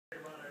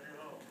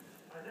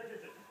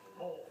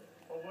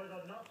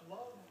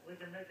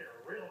can make it a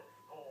real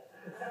hole.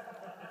 With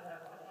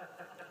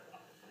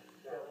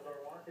our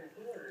walk-in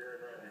cooler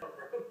here right now,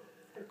 bro.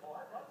 Well,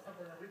 I brought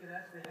something that we can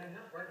actually hang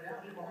up right now.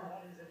 Half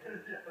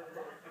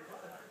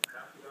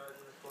the guys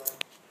in this club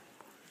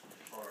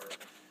are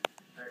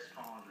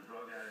ex-cons or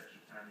drug addicts,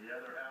 and the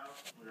other half,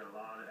 we got a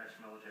lot of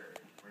ex-military.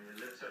 When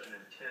you live such an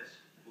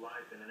intense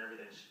life and then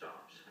everything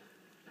stops,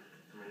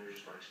 I mean, you're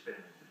just like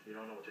spinning. You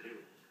don't know what to do.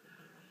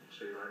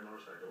 So you ride a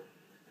motorcycle.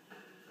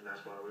 And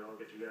that's why we all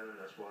get together, and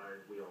that's why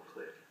we all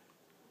click.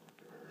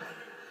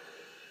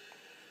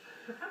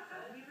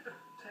 Leave it to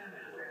 10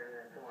 minutes.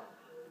 Come on.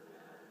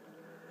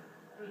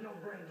 There's no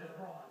brain, just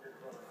brawn.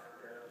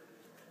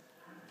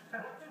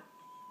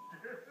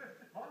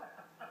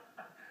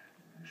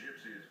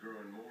 Gypsy is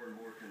growing more and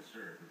more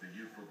concerned with the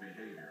youthful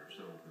behavior of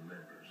some of the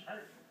members.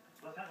 Hey,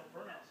 let's have a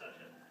burnout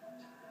session.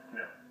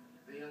 No.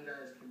 The young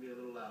guys can be a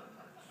little loud at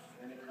times.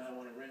 And you kind of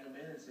want to bring them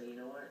in and say, you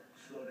know what,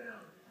 slow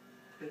down.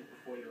 Think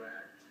before you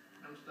act.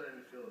 I'm starting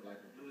to feel like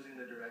losing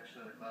the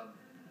direction of the club.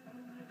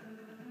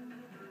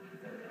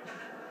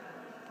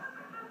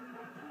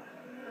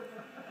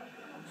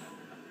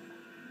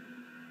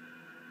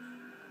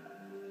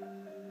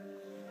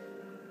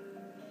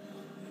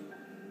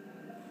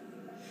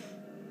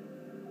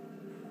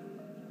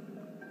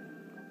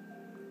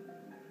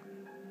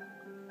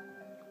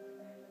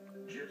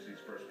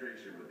 Gypsy's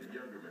frustration with the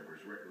younger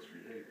members' reckless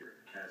behavior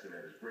has him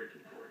at his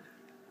breaking point.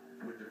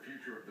 With the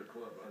future of the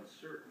club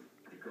uncertain,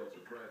 he calls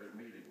a private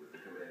meeting with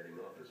the commanding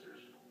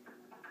officers.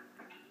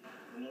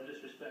 No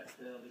disrespect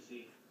to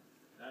LBC.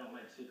 I don't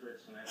like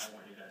secrets, and I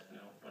want you guys to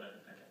know what I've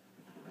been thinking.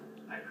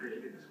 I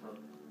created this club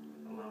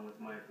along with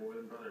my 4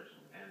 other brothers,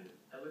 and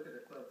I look at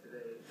the club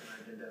today, and I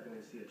can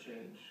definitely see a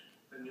change.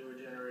 The newer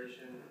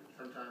generation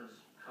sometimes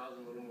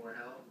causing a little more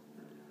hell.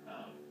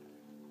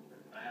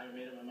 I haven't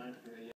made up my mind for it yet.